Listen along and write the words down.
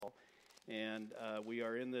And we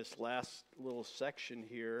are in this last little section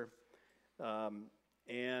here.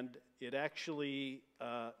 And it actually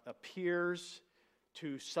appears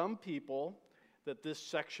to some people that this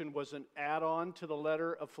section was an add-on to the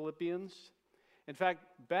letter of Philippians. In fact,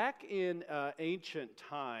 back in ancient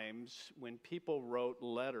times, when people wrote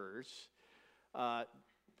letters,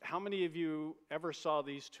 how many of you ever saw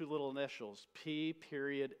these two little initials, P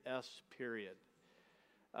period S period?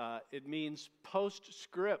 It means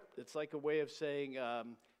postscript. It's like a way of saying,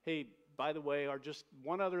 hey, by the way, or just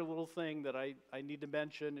one other little thing that I need to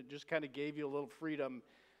mention. It just kind of gave you a little freedom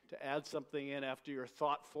to add something in after your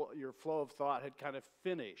flow of thought had kind of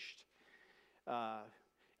finished.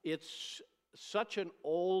 It's such an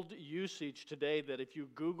old usage today that if you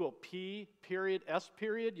Google P period S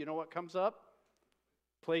period, you know what comes up?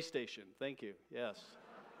 PlayStation. Thank you. Yes.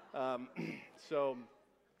 So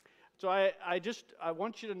I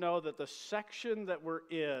want you to know that the section that we're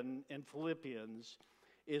in Philippians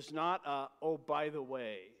is not a, oh, by the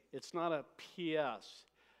way. It's not a P.S.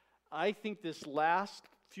 I think this last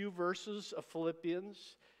few verses of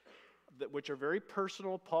Philippians, which are very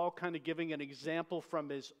personal, Paul kind of giving an example from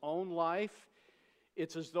his own life.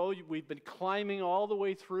 It's as though we've been climbing all the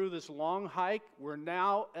way through this long hike. We're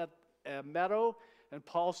now at a meadow, and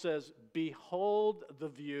Paul says, behold the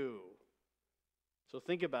view. So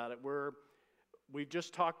think about it. We've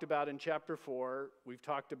just talked about in chapter 4, we've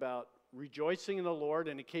talked about rejoicing in the Lord,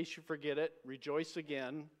 and in case you forget it, rejoice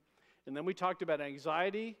again. And then we talked about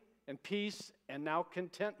anxiety and peace and now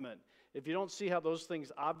contentment. If you don't see how those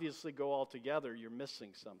things obviously go all together, you're missing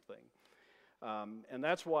something. And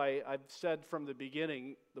that's why I've said from the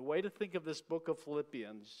beginning, the way to think of this book of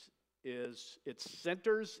Philippians is it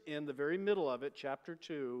centers in the very middle of it, chapter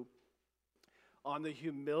 2, on the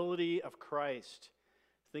humility of Christ.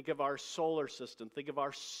 Think of our solar system. Think of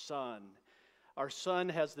our sun. Our sun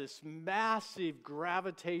has this massive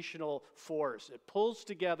gravitational force. It pulls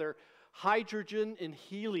together hydrogen and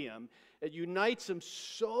helium. It unites them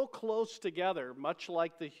so close together, much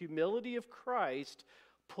like the humility of Christ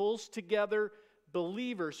pulls together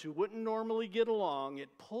believers who wouldn't normally get along.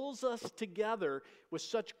 It pulls us together with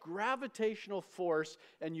such gravitational force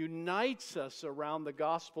and unites us around the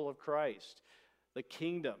gospel of Christ, the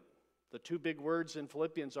kingdom. The two big words in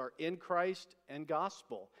Philippians are in Christ and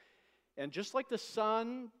gospel. And just like the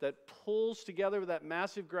sun that pulls together with that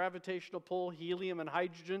massive gravitational pull, helium and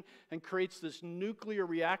hydrogen, and creates this nuclear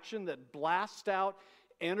reaction that blasts out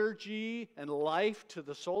energy and life to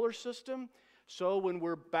the solar system, so when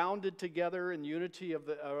we're bounded together in unity of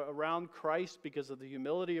around Christ because of the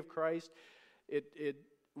humility of Christ, it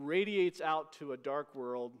radiates out to a dark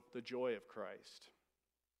world the joy of Christ.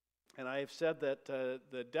 And I have said that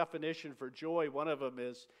the definition for joy, one of them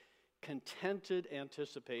is contented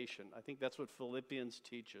anticipation. I think that's what Philippians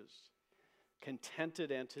teaches.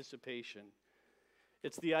 Contented anticipation.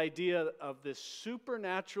 It's the idea of this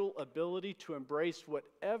supernatural ability to embrace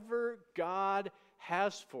whatever God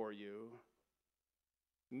has for you,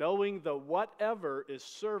 knowing the whatever is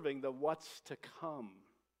serving the what's to come.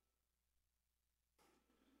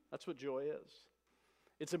 That's what joy is.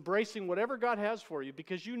 It's embracing whatever God has for you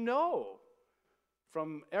because you know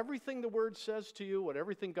from everything the Word says to you,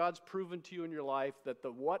 everything God's proven to you in your life, that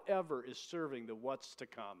the whatever is serving the what's to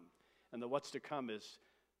come. And the what's to come is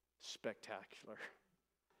spectacular.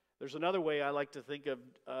 There's another way I like to think of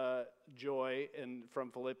joy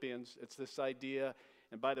from Philippians. It's this idea,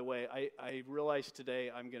 and by the way, I realize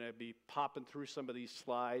today I'm going to be popping through some of these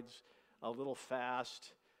slides a little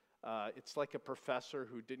fast. It's like a professor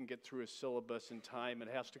who didn't get through his syllabus in time and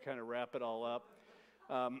has to kind of wrap it all up.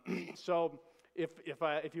 So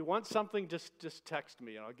if you want something, just text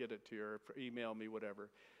me and I'll get it to you, or email me, whatever.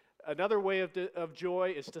 Another way of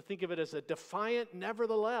joy is to think of it as a defiant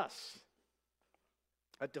nevertheless.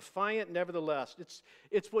 A defiant nevertheless.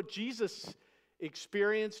 It's what Jesus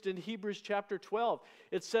experienced in Hebrews chapter 12.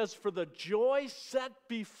 It says, for the joy set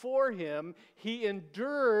before him, he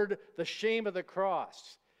endured the shame of the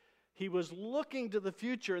cross. He was looking to the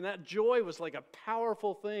future, and that joy was like a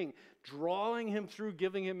powerful thing, drawing him through,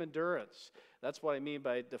 giving him endurance. That's what I mean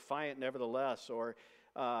by defiant nevertheless, or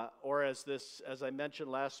as I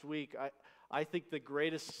mentioned last week, I think the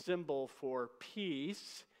greatest symbol for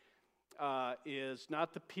peace is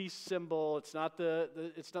not the peace symbol. It's not the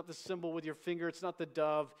symbol with your finger. It's not the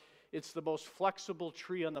dove. It's the most flexible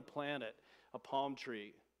tree on the planet, a palm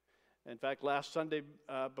tree. In fact, last Sunday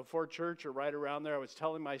before church or right around there, I was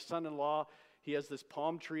telling my son-in-law, he has this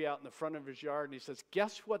palm tree out in the front of his yard, and he says,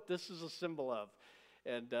 guess what this is a symbol of?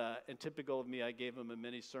 And typical of me, I gave him a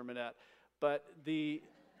mini sermonette. But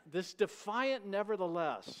this defiant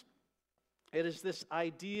nevertheless It is this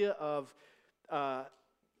idea of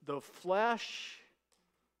the flesh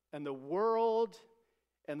and the world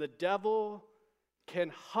and the devil can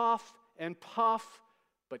huff and puff,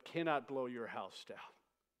 but cannot blow your house down.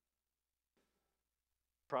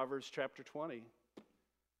 Proverbs chapter 20.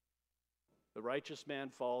 The righteous man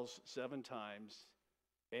falls 7 times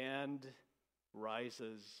and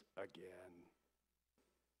rises again.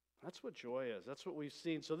 That's what joy is. That's what we've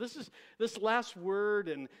seen. So this last word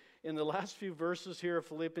in the last few verses here of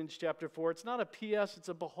Philippians chapter 4, it's not a PS, it's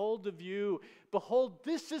a behold the view. Behold,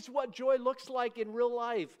 this is what joy looks like in real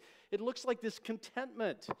life. It looks like this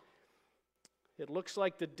contentment. It looks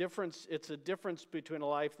like it's a difference between a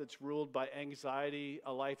life that's ruled by anxiety,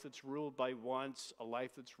 a life that's ruled by wants, a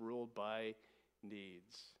life that's ruled by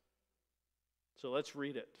needs. So let's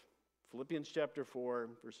read it. Philippians chapter 4,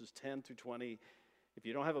 verses 10 through 20. If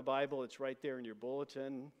you don't have a Bible, it's right there in your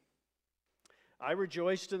bulletin. I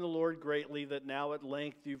rejoiced in the Lord greatly that now at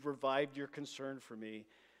length you've revived your concern for me.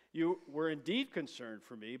 You were indeed concerned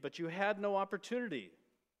for me, but you had no opportunity.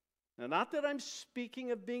 Now, not that I'm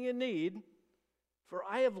speaking of being in need, for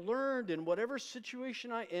I have learned in whatever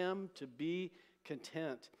situation I am to be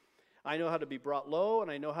content. I know how to be brought low, and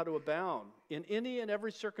I know how to abound. In any and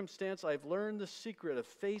every circumstance, I've learned the secret of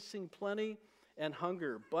facing plenty and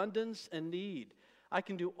hunger, abundance and need. I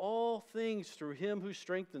can do all things through him who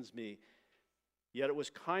strengthens me. Yet it was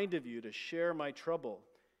kind of you to share my trouble.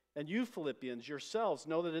 And you, Philippians, yourselves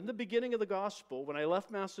know that in the beginning of the gospel, when I left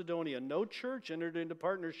Macedonia, no church entered into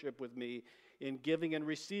partnership with me in giving and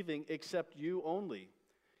receiving except you only.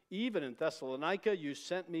 Even in Thessalonica, you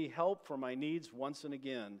sent me help for my needs once and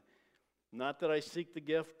again. Not that I seek the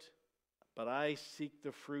gift, but I seek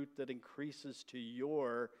the fruit that increases to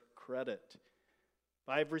your credit.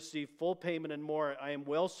 I have received full payment and more. I am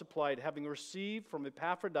well supplied, having received from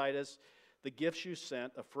Epaphroditus the gifts you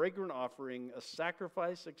sent, a fragrant offering, a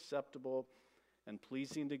sacrifice acceptable and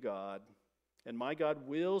pleasing to God. And my God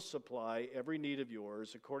will supply every need of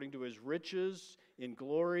yours according to his riches in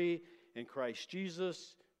glory in Christ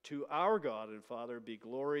Jesus. To our God and Father be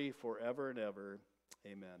glory forever and ever.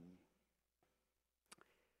 Amen.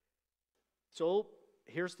 So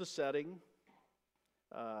here's the setting.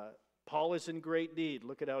 Paul is in great need.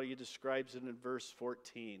 Look at how he describes it in verse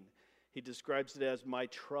 14. He describes it as my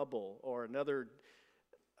trouble, or another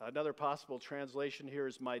possible translation here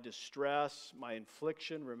is my distress, my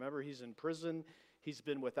infliction. Remember, he's in prison. He's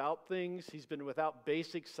been without things. He's been without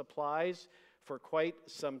basic supplies for quite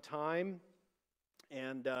some time.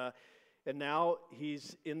 And now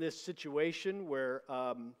he's in this situation where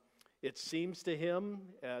it seems to him,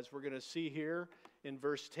 as we're going to see here in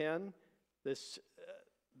verse 10,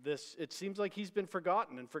 it seems like he's been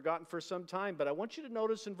forgotten for some time. But I want you to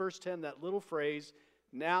notice in verse 10 that little phrase,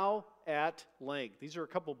 now at length. These are a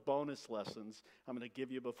couple bonus lessons I'm going to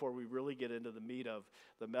give you before we really get into the meat of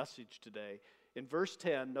the message today. In verse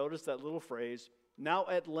 10, notice that little phrase, now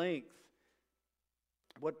at length.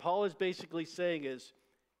 What Paul is basically saying is,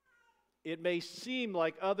 it may seem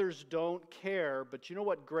like others don't care, but you know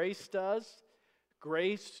what grace does?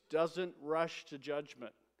 Grace doesn't rush to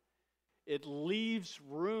judgment. It leaves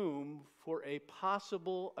room for a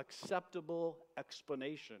possible, acceptable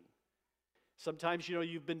explanation. Sometimes,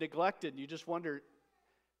 you've been neglected and you just wonder,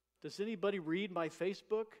 does anybody read my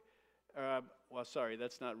Facebook? Sorry,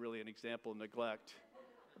 that's not really an example of neglect.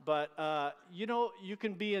 But, you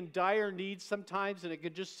can be in dire need sometimes, and it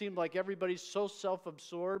can just seem like everybody's so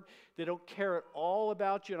self-absorbed, they don't care at all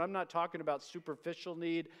about you. And I'm not talking about superficial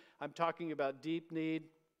need, I'm talking about deep need.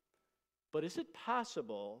 But is it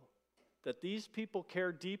possible that these people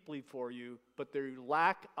care deeply for you, but they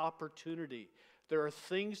lack opportunity? There are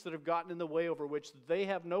things that have gotten in the way over which they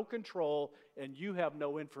have no control, and you have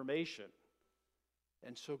no information.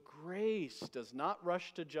 And so grace does not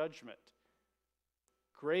rush to judgment.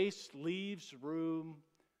 Grace leaves room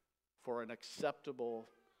for an acceptable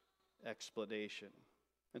explanation.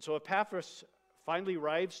 And so Epaphras finally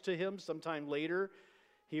arrives to him sometime later.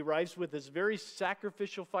 He arrives with this very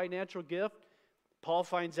sacrificial financial gift. Paul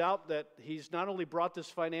finds out that he's not only brought this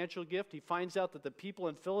financial gift, he finds out that the people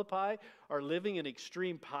in Philippi are living in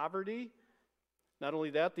extreme poverty. Not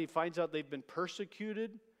only that, he finds out they've been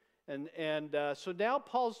persecuted. And so now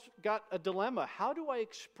Paul's got a dilemma. How do I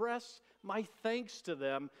express my thanks to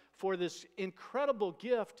them for this incredible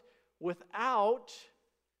gift without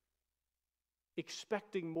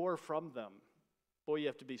expecting more from them? Boy, you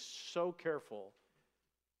have to be so careful.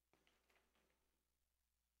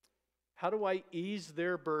 How do I ease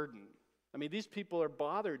their burden? I mean, these people are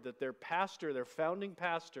bothered that their pastor, their founding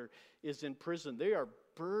pastor, is in prison. They are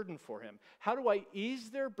burden for him? How do I ease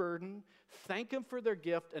their burden, thank him for their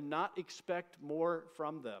gift, and not expect more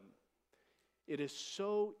from them? It is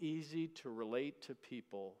so easy to relate to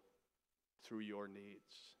people through your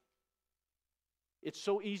needs. It's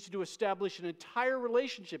so easy to establish an entire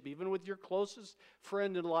relationship, even with your closest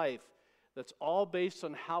friend in life, that's all based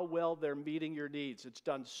on how well they're meeting your needs. It's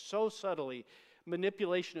done so subtly.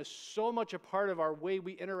 Manipulation is so much a part of our way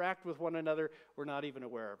we interact with one another, we're not even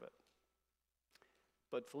aware of it.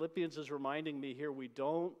 But Philippians is reminding me here, we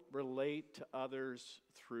don't relate to others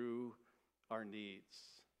through our needs.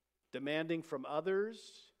 Demanding from others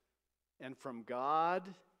and from God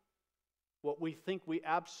what we think we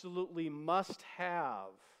absolutely must have,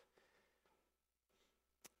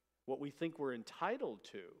 what we think we're entitled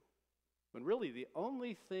to, when really the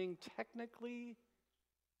only thing technically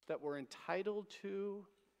that we're entitled to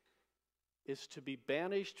is to be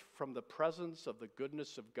banished from the presence of the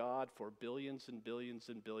goodness of God for billions and billions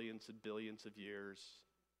and billions and billions of years.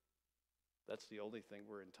 That's the only thing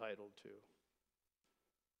we're entitled to.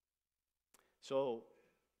 So,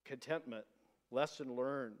 contentment, lesson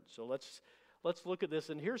learned. So let's look at this.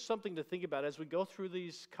 And here's something to think about as we go through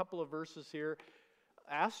these couple of verses here.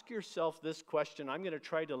 Ask yourself this question. I'm going to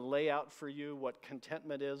try to lay out for you what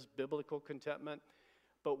contentment is, biblical contentment.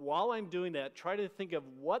 But while I'm doing that, try to think of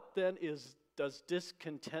what then does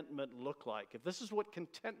discontentment look like? If this is what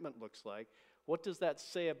contentment looks like, what does that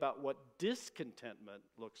say about what discontentment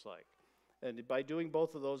looks like? And by doing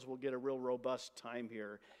both of those, we'll get a real robust time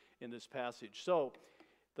here in this passage. So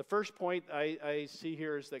the first point I see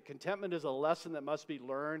here is that contentment is a lesson that must be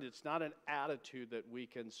learned. It's not an attitude that we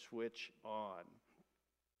can switch on.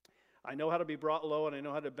 I know how to be brought low, and I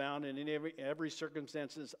know how to abound in every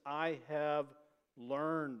circumstances. I have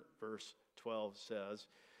learned, verse 12 says.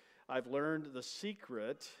 I've learned the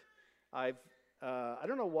secret. I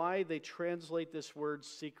don't know why they translate this word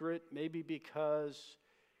secret. Maybe because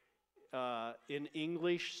in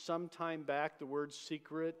English, sometime back, the word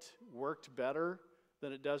secret worked better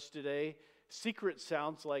than it does today. Secret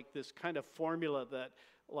sounds like this kind of formula that,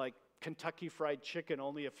 like Kentucky Fried Chicken,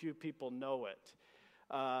 only a few people know it.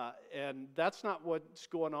 And that's not what's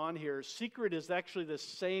going on here. Secret is actually the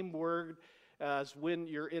same word as when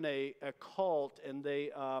you're in a cult and they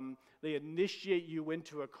initiate you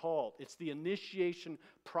into a cult. It's the initiation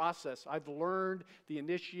process. I've learned the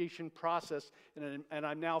initiation process, and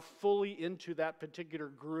I'm now fully into that particular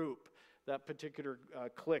group, that particular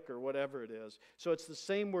clique or whatever it is. So it's the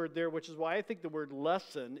same word there, which is why I think the word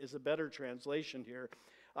lesson is a better translation here.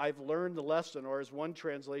 I've learned the lesson, or as one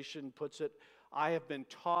translation puts it, I have been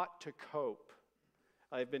taught to cope.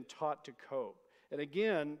 I have been taught to cope. And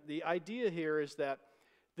again, the idea here is that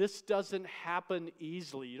this doesn't happen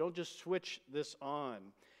easily. You don't just switch this on.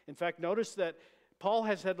 In fact, notice that Paul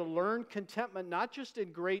has had to learn contentment not just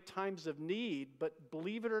in great times of need, but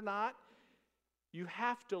believe it or not, you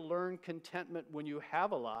have to learn contentment when you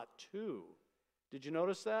have a lot too. Did you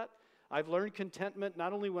notice that? I've learned contentment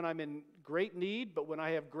not only when I'm in great need, but when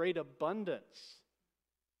I have great abundance.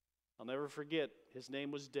 I'll never forget, his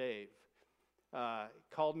name was Dave.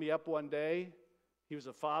 Called me up one day. He was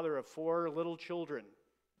a father of 4 little children.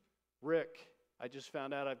 Rick, I just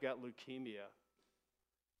found out I've got leukemia.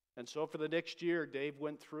 And so for the next year, Dave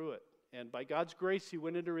went through it. And by God's grace, he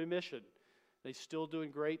went into remission. He's still doing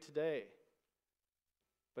great today.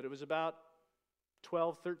 But it was about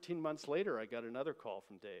 12, 13 months later, I got another call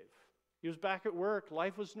from Dave. He was back at work.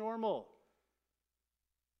 Life was normal.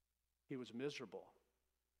 He was miserable.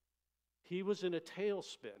 He was in a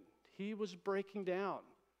tailspin. He was breaking down.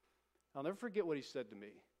 I'll never forget what he said to me.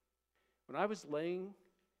 When I was laying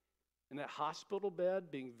in that hospital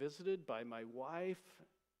bed being visited by my wife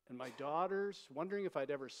and my daughters, wondering if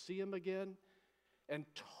I'd ever see him again, and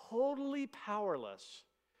totally powerless,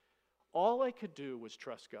 all I could do was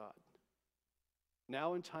trust God.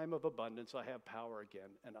 Now in time of abundance, I have power again,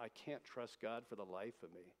 and I can't trust God for the life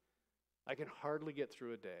of me. I can hardly get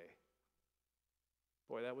through a day.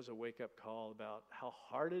 Boy, that was a wake-up call about how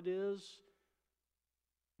hard it is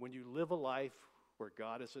when you live a life where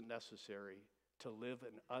God isn't necessary, to live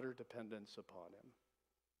in utter dependence upon him.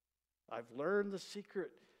 I've learned the secret,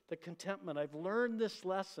 the contentment. I've learned this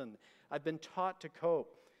lesson. I've been taught to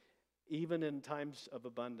cope, even in times of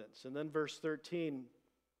abundance. And then verse 13,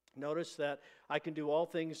 notice that I can do all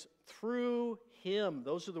things through him.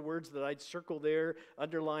 Those are the words that I'd circle there,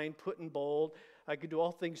 underline, put in bold. I can do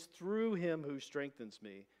all things through him who strengthens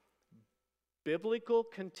me. Biblical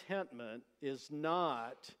contentment is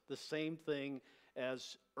not the same thing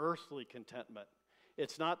as earthly contentment.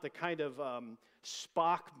 It's not the kind of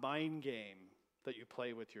Spock mind game that you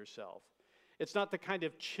play with yourself. It's not the kind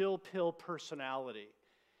of chill pill personality.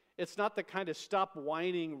 It's not the kind of stop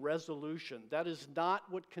whining resolution. That is not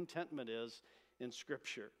what contentment is in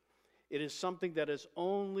Scripture. It is something that is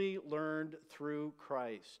only learned through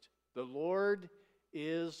Christ. The Lord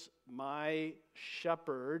is my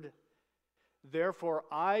shepherd, therefore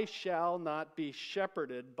I shall not be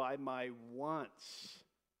shepherded by my wants.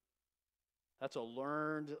 That's a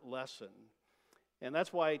learned lesson. And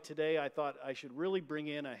that's why today I thought I should really bring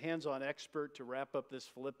in a hands-on expert to wrap up this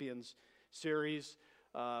Philippians series.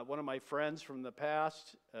 One of my friends from the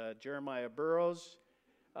past, Jeremiah Burroughs.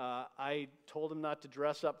 I told him not to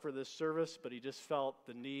dress up for this service, but he just felt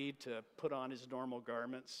the need to put on his normal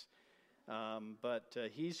garments. But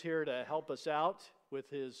he's here to help us out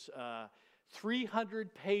with his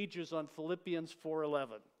 300 pages on Philippians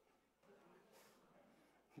 4:11.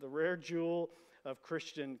 The rare jewel of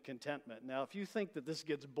Christian contentment. Now, if you think that this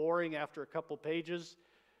gets boring after a couple pages,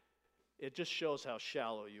 it just shows how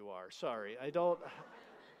shallow you are. Sorry,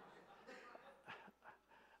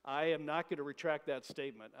 I am not going to retract that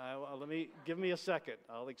statement. Give me a second.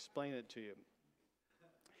 I'll explain it to you.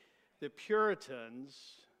 The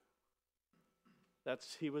Puritans,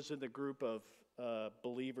 he was in the group of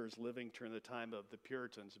believers living during the time of the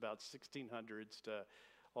Puritans, about 1600s to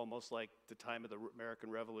almost like the time of the American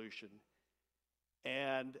Revolution.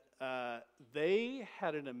 And they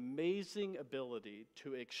had an amazing ability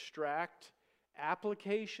to extract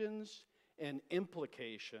applications and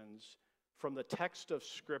implications from the text of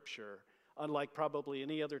Scripture, unlike probably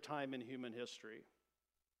any other time in human history.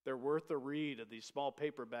 They're worth a read. These small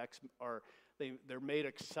paperbacks they're made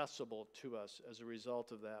accessible to us as a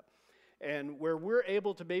result of that. And where we're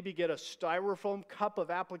able to maybe get a styrofoam cup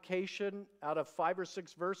of application out of 5 or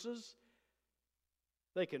 6 verses,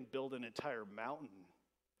 they can build an entire mountain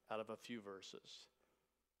out of a few verses.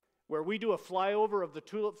 Where we do a flyover of the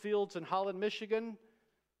tulip fields in Holland, Michigan,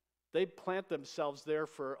 they plant themselves there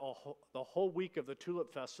for the whole week of the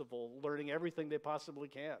Tulip Festival, learning everything they possibly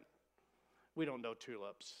can. We don't know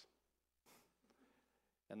tulips.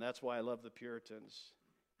 And that's why I love the Puritans.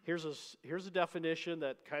 Here's a definition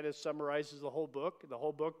that kind of summarizes the whole book. The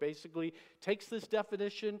whole book basically takes this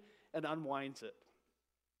definition and unwinds it.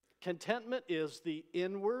 Contentment is the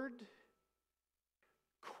inward,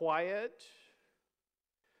 quiet,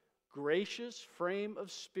 gracious frame of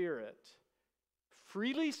spirit,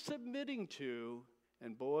 freely submitting to,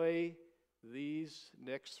 and boy, these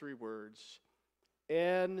next 3 words,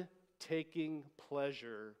 and taking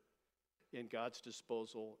pleasure in God's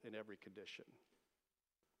disposal in every condition.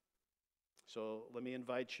 So let me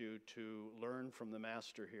invite you to learn from the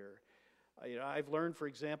master here. I've learned, for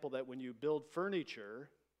example, that when you build furniture,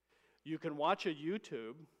 you can watch a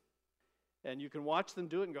YouTube, and you can watch them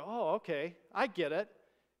do it and go, oh, okay, I get it.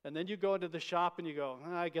 And then you go into the shop and you go,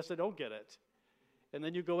 I guess I don't get it. And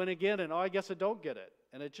then you go in again and, I guess I don't get it.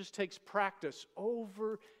 And it just takes practice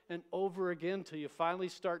over and over again until you finally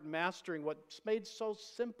start mastering what's made so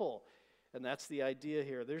simple. And that's the idea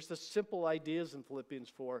here. There's the simple ideas in Philippians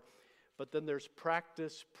 4, but then there's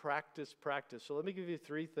practice, practice, practice. So let me give you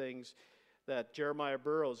 3 things that Jeremiah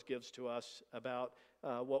Burroughs gives to us about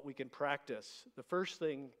what we can practice. The first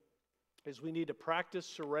thing is we need to practice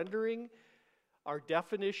surrendering our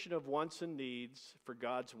definition of wants and needs for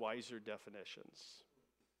God's wiser definitions.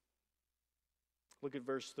 Look at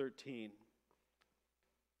verse 13.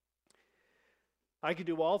 I can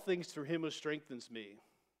do all things through him who strengthens me.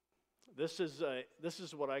 This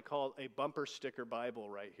is what I call a bumper sticker Bible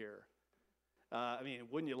right here.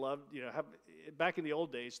 Wouldn't you love, back in the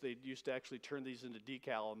old days, they used to actually turn these into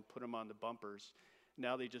decal and put them on the bumpers.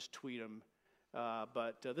 Now they just tweet them.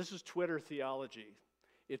 But this is Twitter theology.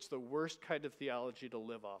 It's the worst kind of theology to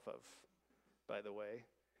live off of, by the way.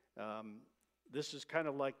 This is kind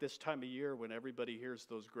of like this time of year when everybody hears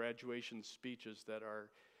those graduation speeches that are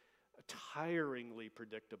tiringly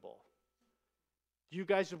predictable. You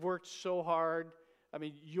guys have worked so hard.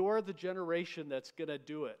 You're the generation that's going to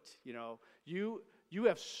do it. You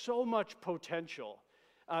have so much potential.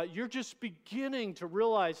 You're just beginning to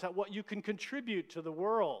realize what you can contribute to the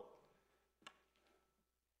world.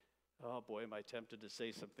 Oh boy, am I tempted to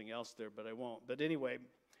say something else there, but I won't. But anyway,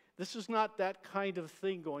 this is not that kind of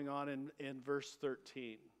thing going on in verse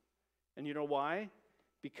 13. And you know why?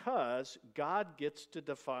 Because God gets to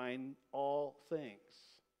define all things.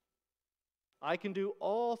 I can do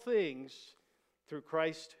all things through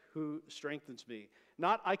Christ who strengthens me.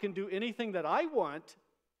 Not I can do anything that I want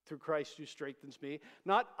through Christ who strengthens me.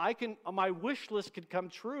 Not my wish list can come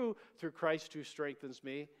true through Christ who strengthens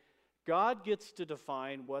me. God gets to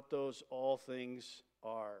define what those all things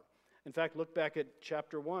are. In fact, look back at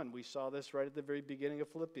chapter 1. We saw this right at the very beginning of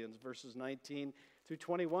Philippians, verses 19 through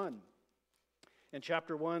 21. In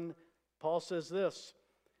chapter 1, Paul says this,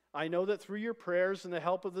 I know that through your prayers and the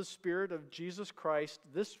help of the Spirit of Jesus Christ,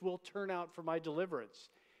 this will turn out for my deliverance.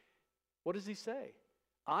 What does he say?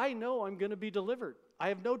 I know I'm going to be delivered. I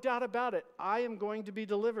have no doubt about it. I am going to be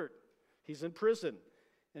delivered. He's in prison.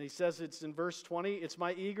 And he says it's in verse 20, it's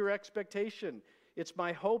my eager expectation. It's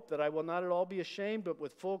my hope that I will not at all be ashamed, but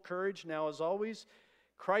with full courage, now as always,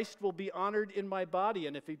 Christ will be honored in my body.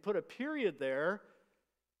 And if he put a period there,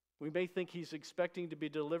 we may think he's expecting to be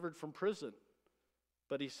delivered from prison.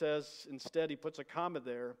 But he says, instead, he puts a comma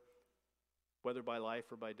there, whether by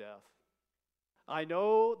life or by death. I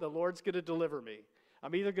know the Lord's going to deliver me.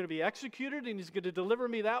 I'm either going to be executed and he's going to deliver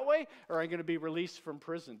me that way, or I'm going to be released from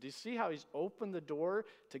prison. Do you see how he's opened the door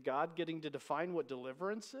to God getting to define what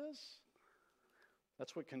deliverance is?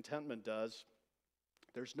 That's what contentment does.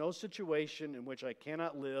 There's no situation in which I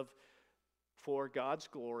cannot live for God's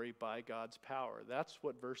glory by God's power. That's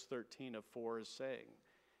what verse 13 of 4 is saying.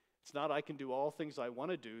 It's not I can do all things I want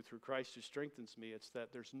to do through Christ who strengthens me. It's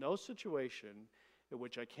that there's no situation in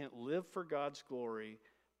which I can't live for God's glory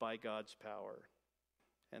by God's power.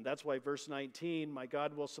 And that's why verse 19, my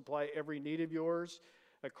God will supply every need of yours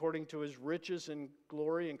according to his riches and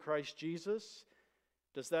glory in Christ Jesus.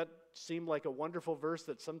 Does that seem like a wonderful verse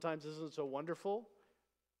that sometimes isn't so wonderful?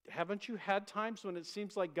 Haven't you had times when it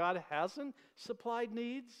seems like God hasn't supplied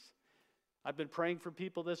needs? I've been praying for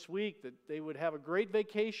people this week that they would have a great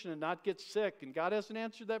vacation and not get sick, and God hasn't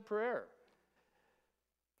answered that prayer.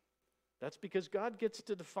 That's because God gets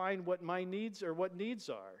to define what my needs or what needs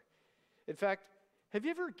are. In fact, have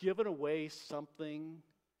you ever given away something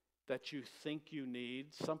that you think you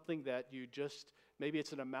need, something that you just, maybe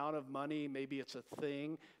it's an amount of money, maybe it's a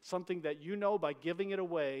thing, something that you know by giving it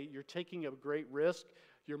away, you're taking a great risk,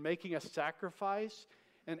 you're making a sacrifice,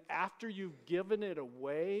 and after you've given it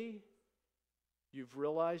away, you've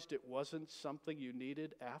realized it wasn't something you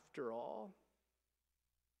needed after all?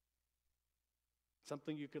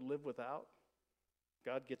 Something you could live without?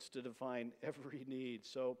 God gets to define every need.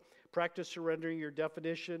 So practice surrendering your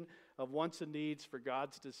definition of wants and needs for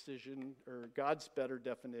God's decision or God's better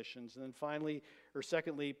definitions. And then finally, or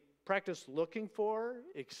secondly, practice looking for,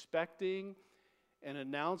 expecting, and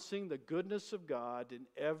announcing the goodness of God in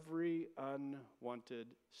every unwanted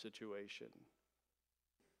situation.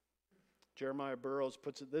 Jeremiah Burroughs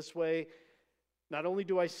puts it this way, not only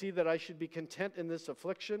do I see that I should be content in this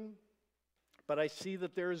affliction, but I see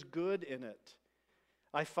that there is good in it.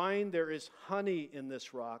 I find there is honey in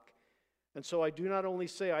this rock. And so I do not only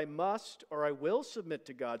say I must or I will submit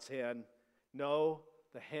to God's hand. No,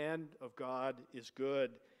 the hand of God is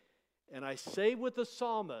good. And I say with the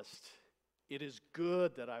psalmist, it is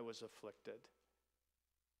good that I was afflicted.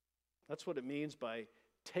 That's what it means by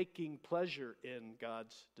taking pleasure in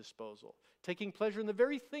God's disposal. Taking pleasure in the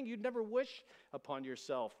very thing you'd never wish upon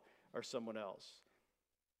yourself or someone else.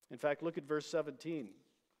 In fact, look at verse 17.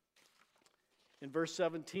 In verse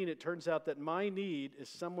 17, it turns out that my need is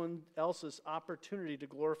someone else's opportunity to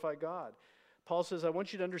glorify God. Paul says, I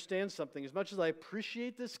want you to understand something. As much as I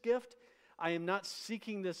appreciate this gift, I am not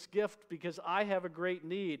seeking this gift because I have a great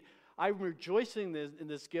need. I'm rejoicing in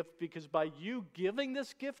this gift because by you giving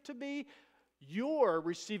this gift to me, you're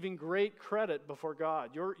receiving great credit before God.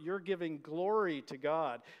 You're giving glory to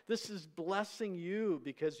God. This is blessing you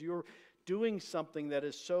because you're doing something that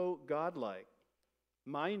is so godlike.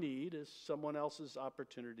 My need is someone else's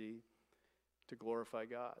opportunity to glorify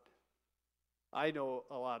God. I know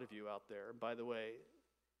a lot of you out there. By the way,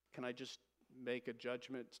 can I just make a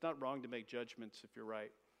judgment? It's not wrong to make judgments if you're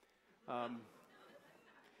right.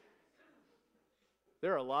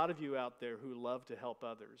 There are a lot of you out there who love to help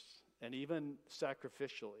others, and even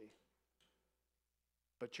sacrificially.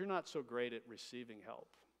 But you're not so great at receiving help.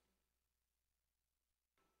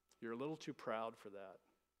 You're a little too proud for that.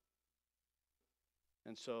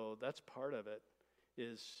 And so that's part of it,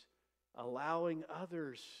 is allowing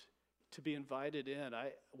others to be invited in.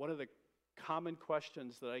 One of the common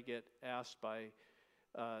questions that I get asked by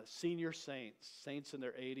senior saints in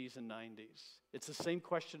their 80s and 90s, it's the same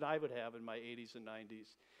question I would have in my 80s and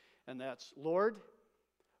 90s, and that's, Lord,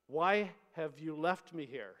 why have you left me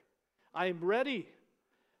here? I'm ready.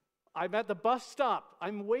 I'm at the bus stop.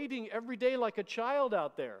 I'm waiting every day like a child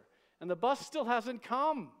out there, and the bus still hasn't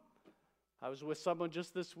come. I was with someone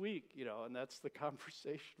just this week, and that's the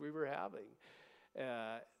conversation we were having.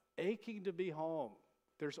 Aching to be home.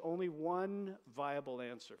 There's only one viable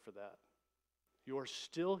answer for that. You're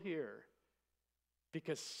still here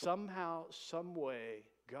because somehow, some way,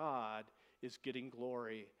 God is getting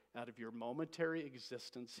glory out of your momentary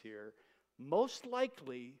existence here. Most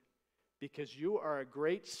likely because you are a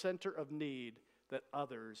great center of need that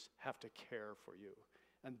others have to care for you.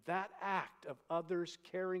 And that act of others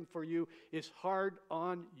caring for you is hard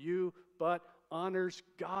on you, but honors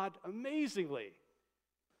God amazingly.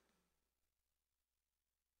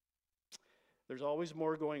 There's always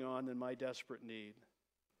more going on than my desperate need.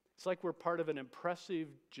 It's like we're part of an impressive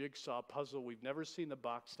jigsaw puzzle. We've never seen the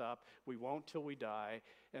box stop. We won't till we die.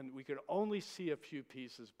 And we can only see a few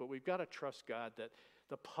pieces, but we've got to trust God that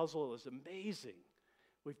the puzzle is amazing.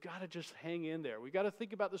 We've got to just hang in there. We've got to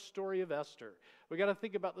think about the story of Esther. We've got to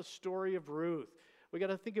think about the story of Ruth. We've got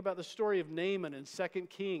to think about the story of Naaman in 2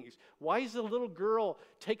 Kings. Why is a little girl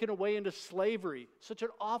taken away into slavery? Such an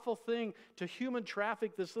awful thing to human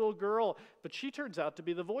traffic this little girl. But she turns out to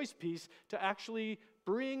be the voice piece to actually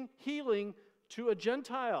bring healing to a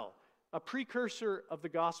Gentile, a precursor of the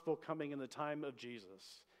gospel coming in the time of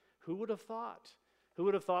Jesus. Who would have thought? Who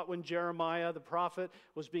would have thought when Jeremiah, the prophet,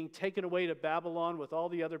 was being taken away to Babylon with all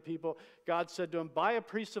the other people, God said to him, buy a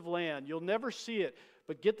piece of land. You'll never see it,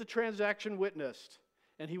 but get the transaction witnessed.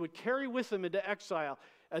 And he would carry with him into exile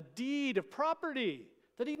a deed of property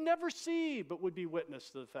that he'd never see, but would be witness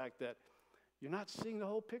to the fact that you're not seeing the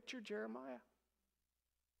whole picture, Jeremiah.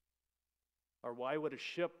 Or why would a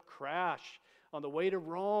ship crash on the way to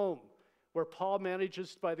Rome, where Paul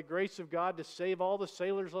manages, by the grace of God, to save all the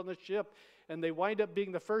sailors on the ship, and they wind up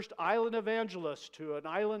being the first island evangelists to an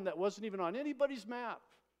island that wasn't even on anybody's map?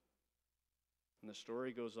 And the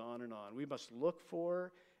story goes on and on. We must look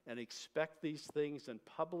for and expect these things and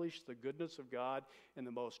publish the goodness of God in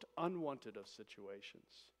the most unwanted of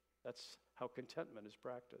situations. That's how contentment is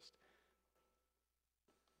practiced.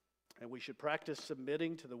 And we should practice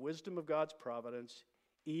submitting to the wisdom of God's providence,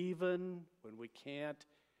 even when we can't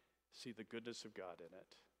see the goodness of God in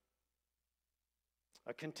it.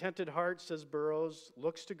 A contented heart, says Burroughs,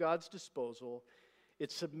 looks to God's disposal.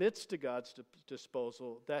 It submits to God's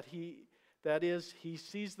disposal. That is, he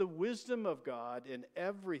sees the wisdom of God in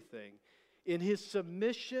everything. In his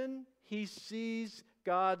submission, he sees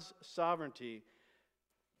God's sovereignty.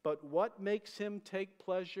 But what makes him take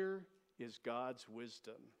pleasure is God's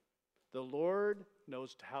wisdom. The Lord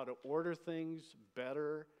knows how to order things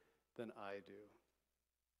better than I do.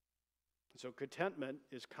 So contentment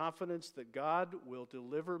is confidence that God will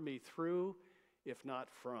deliver me through, if not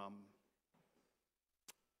from.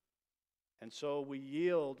 And so we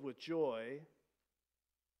yield with joy,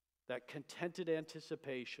 that contented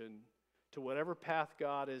anticipation, to whatever path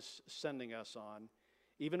God is sending us on,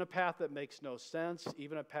 even a path that makes no sense,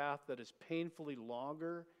 even a path that is painfully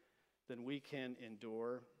longer than we can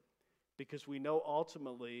endure, because we know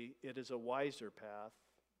ultimately it is a wiser path.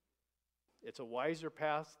 It's a wiser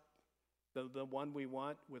path than the one we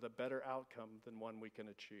want, with a better outcome than one we can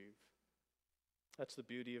achieve. That's the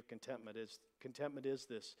beauty of contentment. Contentment is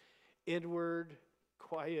this inward,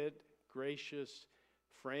 quiet, gracious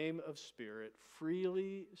frame of spirit,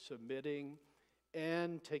 freely submitting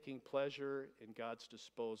and taking pleasure in God's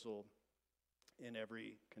disposal in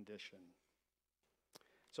every condition.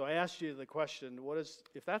 So I asked you the question,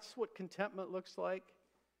 if that's what contentment looks like,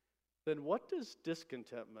 then what does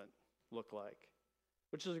discontentment look like?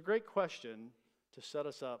 Which is a great question to set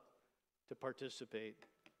us up to participate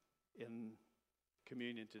in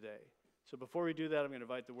communion today. So before we do that, I'm going to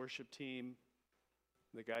invite the worship team,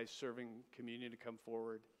 the guys serving communion, to come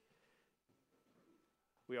forward.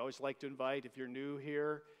 We always like to invite, if you're new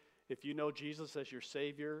here, if you know Jesus as your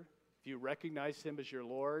Savior, if you recognize him as your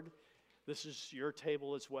Lord, this is your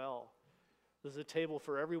table as well. This is a table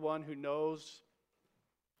for everyone who knows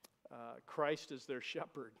Christ as their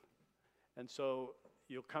shepherd. And so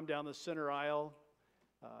you'll come down the center aisle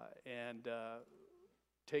and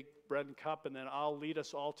take bread and cup, and then I'll lead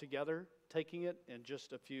us all together, taking it in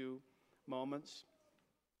just a few moments.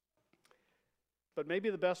 But maybe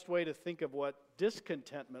the best way to think of what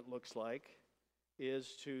discontentment looks like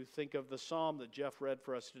is to think of the psalm that Jeff read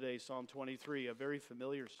for us today, Psalm 23, a very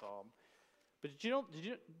familiar psalm. But did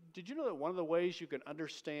you know that one of the ways you can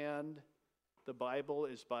understand the Bible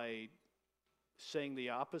is by saying the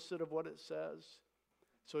opposite of what it says?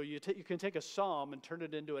 So you can take a psalm and turn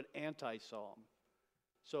it into an anti-psalm.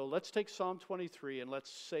 So let's take Psalm 23 and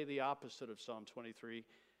let's say the opposite of Psalm 23,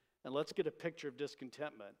 and let's get a picture of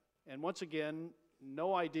discontentment. And once again,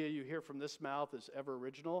 no idea you hear from this mouth is ever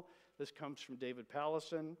original. This comes from David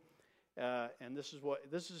Pallison, and this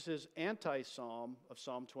is his anti-psalm of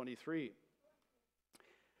Psalm 23.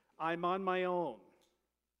 I'm on my own.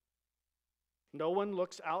 No one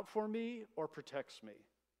looks out for me or protects me.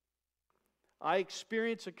 I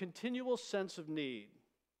experience a continual sense of need.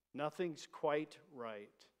 Nothing's quite right.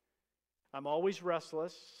 I'm always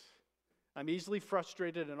restless. I'm easily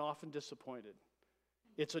frustrated and often disappointed.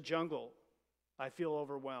 It's a jungle. I feel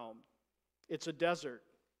overwhelmed. It's a desert.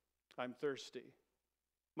 I'm thirsty.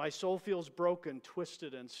 My soul feels broken,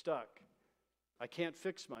 twisted, and stuck. I can't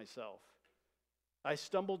fix myself. I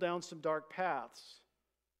stumble down some dark paths.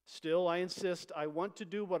 Still, I insist I want to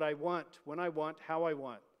do what I want, when I want, how I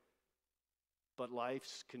want. But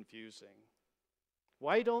life's confusing.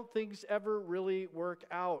 Why don't things ever really work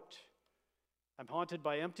out? I'm haunted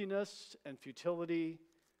by emptiness and futility,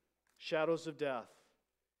 shadows of death.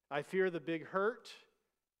 I fear the big hurt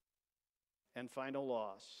and final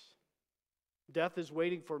loss. Death is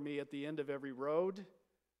waiting for me at the end of every road,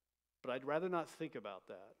 but I'd rather not think about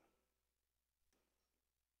that.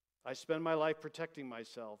 I spend my life protecting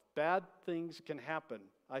myself. Bad things can happen.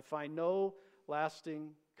 I find no lasting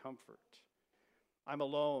comfort. I'm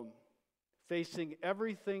alone, facing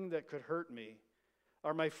everything that could hurt me.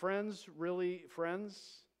 Are my friends really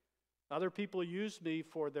friends? Other people use me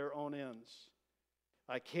for their own ends.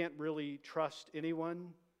 I can't really trust anyone.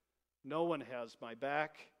 No one has my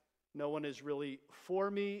back. No one is really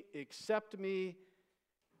for me except me.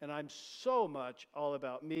 And I'm so much all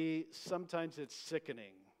about me, sometimes it's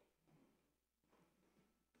sickening.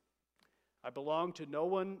 I belong to no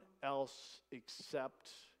one else except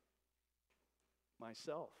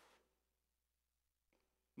myself.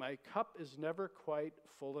 My cup is never quite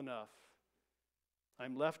full enough.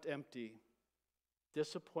 I'm left empty.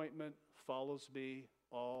 Disappointment follows me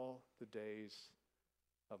all the days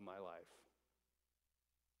of my life.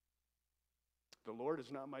 The Lord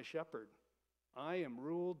is not my shepherd. I am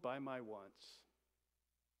ruled by my wants.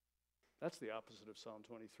 That's the opposite of Psalm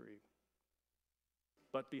 23.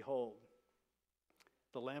 But behold,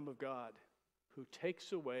 the Lamb of God who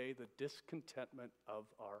takes away the discontentment of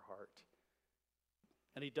our heart.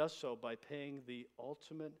 And he does so by paying the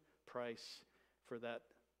ultimate price for that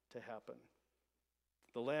to happen.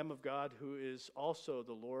 The Lamb of God who is also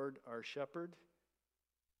the Lord our shepherd.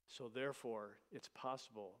 So therefore, it's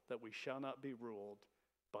possible that we shall not be ruled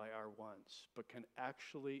by our wants, but can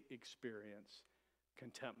actually experience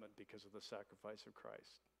contentment because of the sacrifice of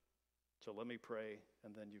Christ. So let me pray,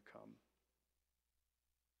 and then you come.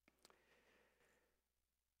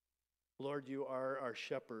 Lord, you are our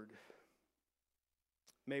shepherd.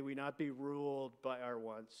 May we not be ruled by our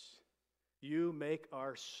wants. You make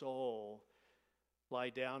our soul lie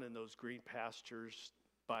down in those green pastures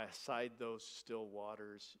beside those still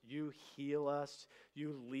waters. You heal us.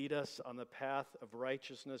 You lead us on the path of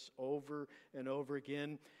righteousness over and over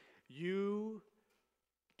again. You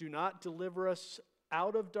do not deliver us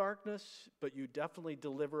out of darkness, but you definitely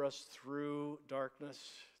deliver us through darkness,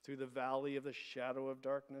 through the valley of the shadow of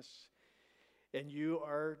darkness. And you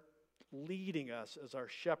are leading us as our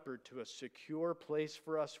shepherd to a secure place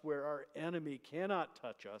for us where our enemy cannot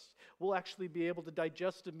touch us. We'll actually be able to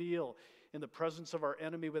digest a meal in the presence of our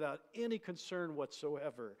enemy without any concern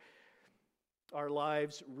whatsoever. Our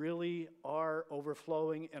lives really are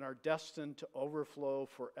overflowing and are destined to overflow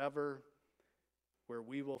forever, where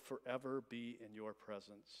we will forever be in your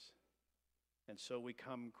presence. And so we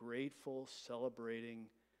come grateful, celebrating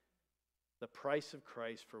the price of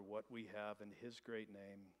Christ for what we have in his great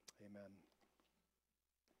name. Amen.